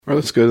All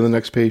right, let's go to the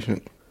next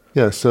patient.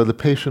 Yes, so the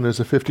patient is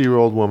a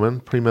 50-year-old woman,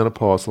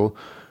 premenopausal,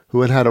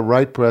 who had had a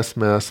right breast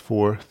mass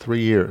for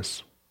 3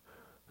 years.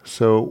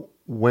 So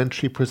when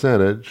she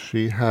presented,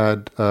 she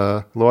had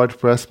a large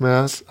breast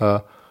mass,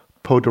 a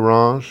peau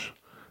d'orange,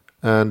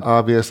 and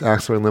obvious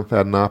axillary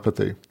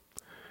lymphadenopathy.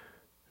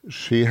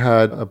 She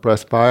had a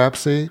breast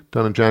biopsy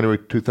done in January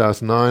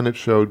 2009. It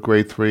showed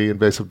grade 3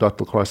 invasive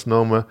ductal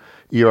carcinoma,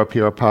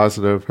 ER/PR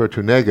positive,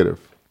 HER2 negative.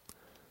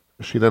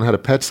 She then had a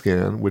PET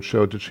scan, which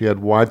showed that she had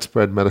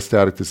widespread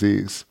metastatic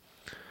disease.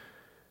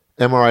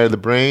 MRI of the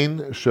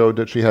brain showed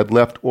that she had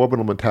left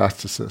orbital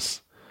metastasis.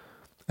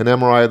 An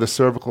MRI of the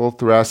cervical,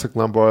 thoracic,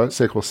 lumbar,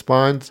 sacral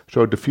spines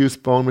showed diffuse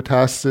bone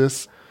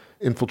metastasis,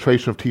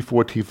 infiltration of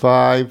T4,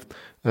 T5,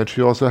 and she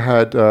also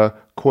had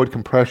cord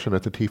compression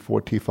at the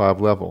T4,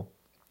 T5 level.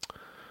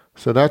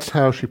 So that's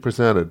how she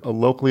presented, a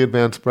locally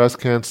advanced breast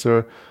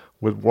cancer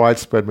with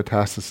widespread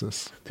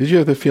metastasis. Did you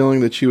have the feeling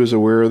that she was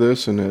aware of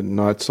this and had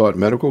not sought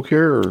medical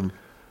care? Or?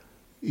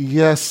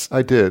 Yes,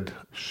 I did.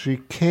 She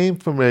came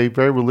from a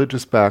very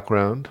religious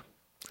background,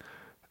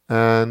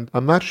 and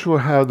I'm not sure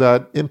how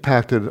that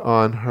impacted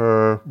on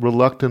her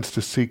reluctance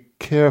to seek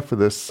care for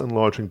this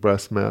enlarging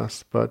breast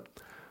mass, but...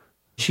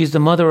 She's the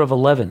mother of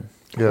 11.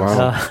 Yes.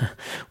 Wow.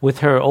 With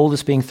her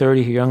oldest being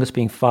 30, her youngest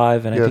being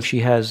 5, and I Yes. think she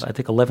has,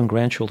 11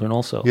 grandchildren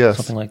also, Yes.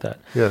 something like that.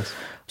 Yes.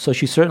 So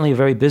she's certainly a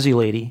very busy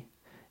lady,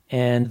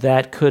 and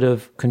that could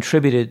have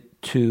contributed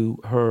to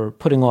her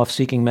putting off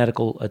seeking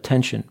medical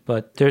attention.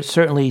 But there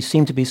certainly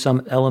seemed to be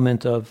some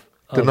element of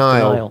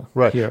denial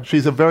right. here.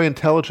 She's a very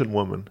intelligent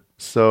woman,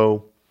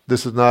 so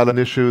this is not an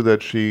issue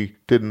that she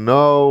didn't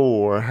know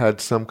or had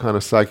some kind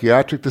of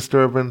psychiatric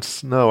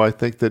disturbance. No, I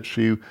think that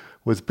she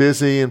was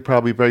busy and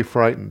probably very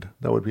frightened.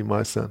 That would be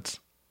my sense.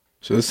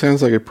 So this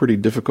sounds like a pretty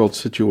difficult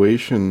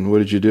situation. What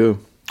did you do?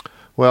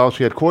 Well,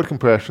 she had cord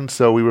compression,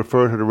 so we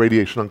referred her to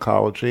radiation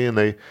oncology, and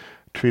they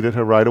treated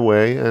her right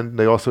away, and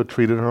they also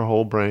treated her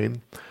whole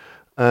brain.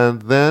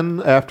 And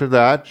then after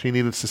that, she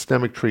needed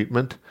systemic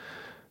treatment.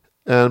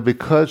 And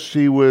because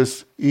she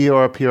was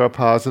ER/PR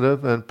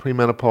positive and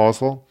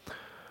premenopausal,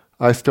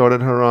 I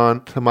started her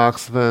on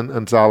tamoxifen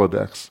and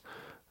Zoladex.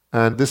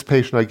 And this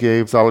patient I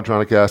gave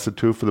zoledronic acid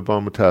to for the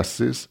bone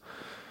metastases.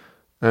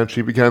 And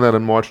she began that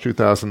in March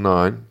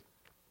 2009.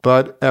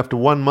 But after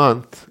 1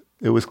 month,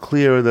 it was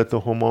clear that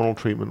the hormonal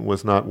treatment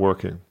was not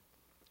working.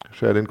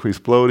 She had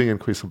increased bloating,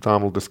 increased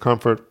abdominal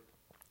discomfort.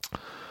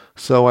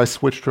 So I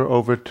switched her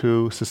over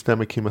to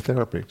systemic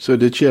chemotherapy. So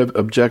did she have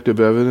objective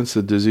evidence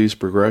of disease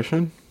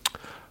progression?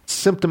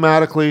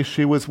 Symptomatically,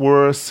 she was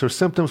worse. Her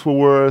symptoms were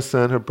worse,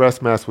 and her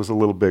breast mass was a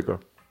little bigger.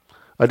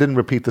 I didn't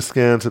repeat the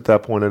scans at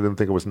that point. I didn't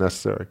think it was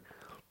necessary.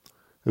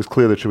 It was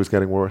clear that she was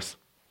getting worse.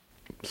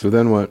 So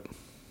then what?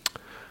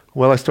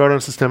 Well, I started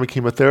on systemic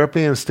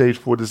chemotherapy, and stage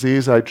 4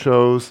 disease, I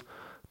chose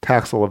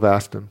Taxol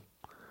Avastin.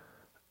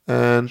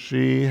 And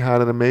she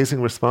had an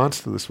amazing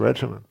response to this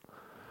regimen.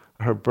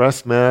 Her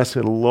breast mass,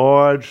 had a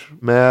large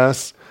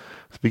mass,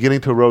 was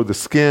beginning to erode the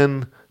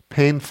skin,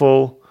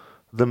 painful.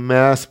 The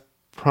mass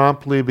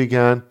promptly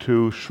began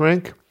to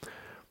shrink,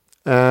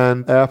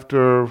 and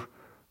after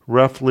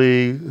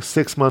roughly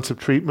 6 months of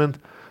treatment,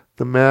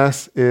 the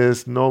mass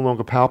is no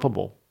longer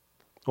palpable.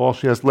 All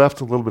she has left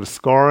is a little bit of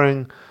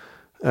scarring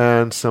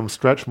and some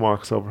stretch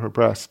marks over her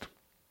breast.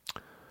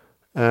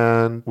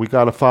 And we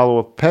got a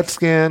follow-up PET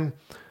scan,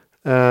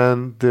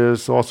 and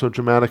there's also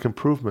dramatic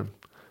improvement.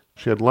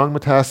 She had lung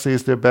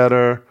metastases, they're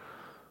better.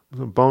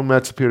 The bone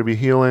mets appear to be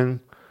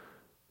healing.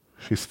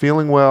 She's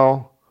feeling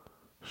well.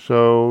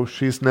 So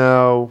she's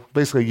now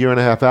basically a year and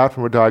a half out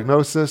from her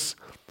diagnosis.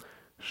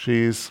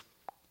 She's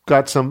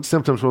got some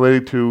symptoms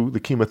related to the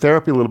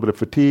chemotherapy, a little bit of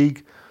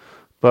fatigue,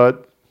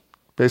 but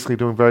basically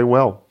doing very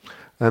well.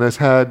 And has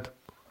had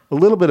a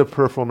little bit of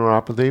peripheral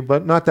neuropathy,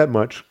 but not that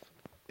much.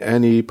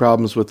 Any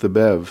problems with the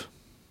Bev?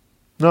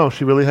 No,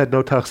 she really had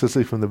no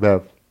toxicity from the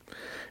Bev.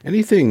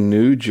 Anything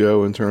new,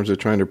 Joe, in terms of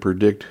trying to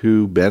predict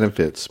who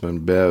benefits from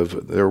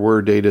Bev? There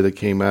were data that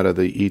came out of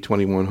the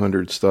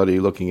E2100 study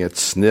looking at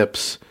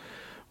SNPs.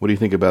 What do you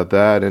think about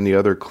that? Any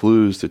other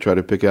clues to try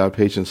to pick out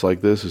patients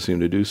like this who seem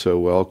to do so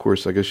well? Of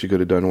course, I guess you could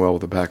have done well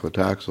with the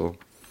paclitaxel.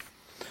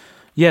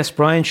 Yes,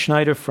 Brian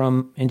Schneider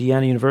from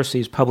Indiana University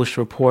has published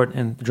a report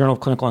in the Journal of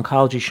Clinical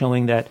Oncology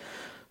showing that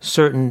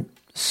certain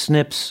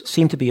SNPs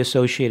seem to be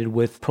associated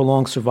with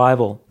prolonged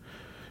survival.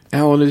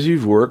 Alan, as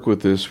you've worked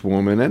with this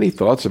woman, any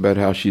thoughts about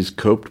how she's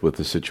coped with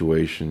the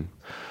situation?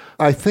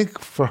 I think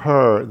for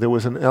her, there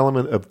was an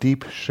element of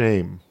deep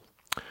shame,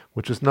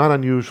 which is not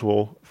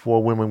unusual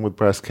for women with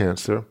breast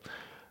cancer.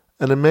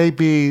 And it may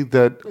be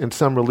that in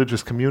some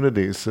religious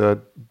communities,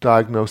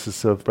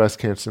 diagnosis of breast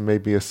cancer may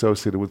be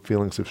associated with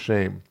feelings of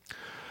shame.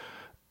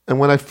 And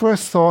when I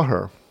first saw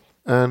her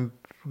and,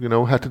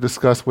 had to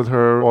discuss with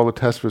her all the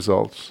test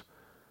results,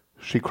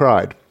 she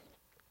cried.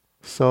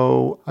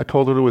 So I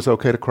told her it was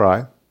okay to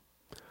cry.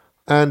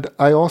 And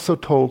I also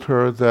told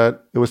her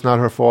that it was not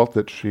her fault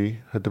that she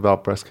had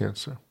developed breast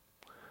cancer,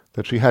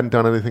 that she hadn't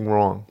done anything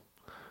wrong,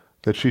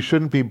 that she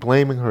shouldn't be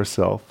blaming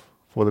herself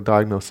for the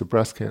diagnosis of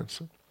breast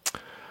cancer.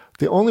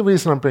 The only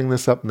reason I'm bringing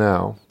this up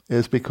now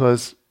is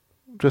because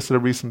just at a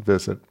recent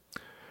visit,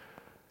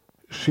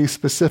 she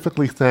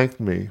specifically thanked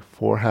me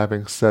for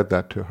having said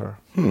that to her.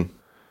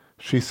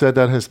 She said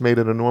that has made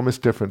an enormous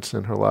difference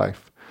in her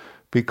life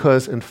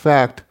because, in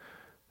fact,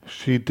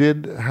 she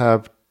did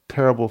have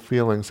terrible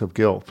feelings of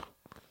guilt.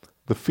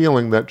 The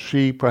feeling that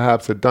she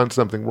perhaps had done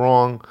something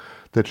wrong,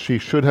 that she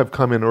should have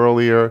come in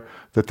earlier,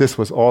 that this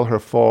was all her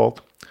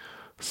fault.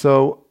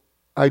 So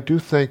I do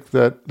think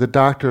that the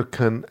doctor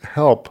can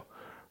help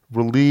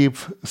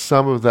relieve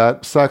some of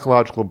that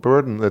psychological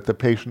burden that the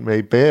patient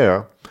may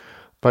bear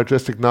by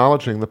just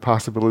acknowledging the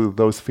possibility that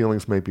those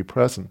feelings may be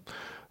present.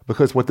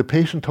 Because what the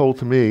patient told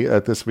to me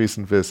at this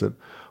recent visit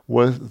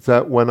was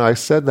that when I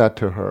said that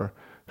to her,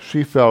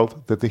 she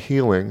felt that the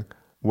healing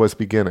was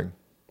beginning.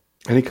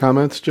 Any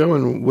comments, Joe?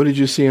 And what did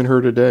you see in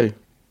her today?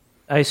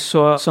 I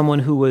saw someone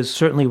who was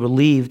certainly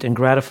relieved and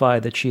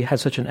gratified that she had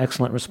such an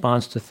excellent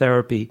response to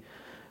therapy,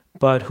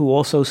 but who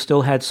also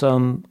still had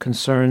some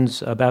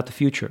concerns about the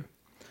future.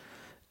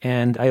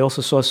 And I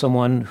also saw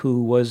someone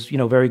who was,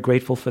 very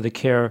grateful for the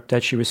care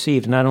that she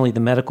received, not only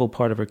the medical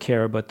part of her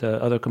care, but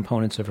the other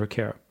components of her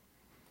care.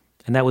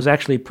 And that was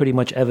actually pretty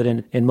much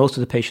evident in most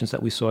of the patients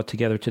that we saw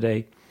together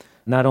today,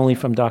 not only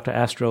from Dr.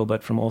 Astro,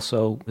 but from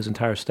also his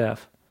entire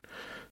staff.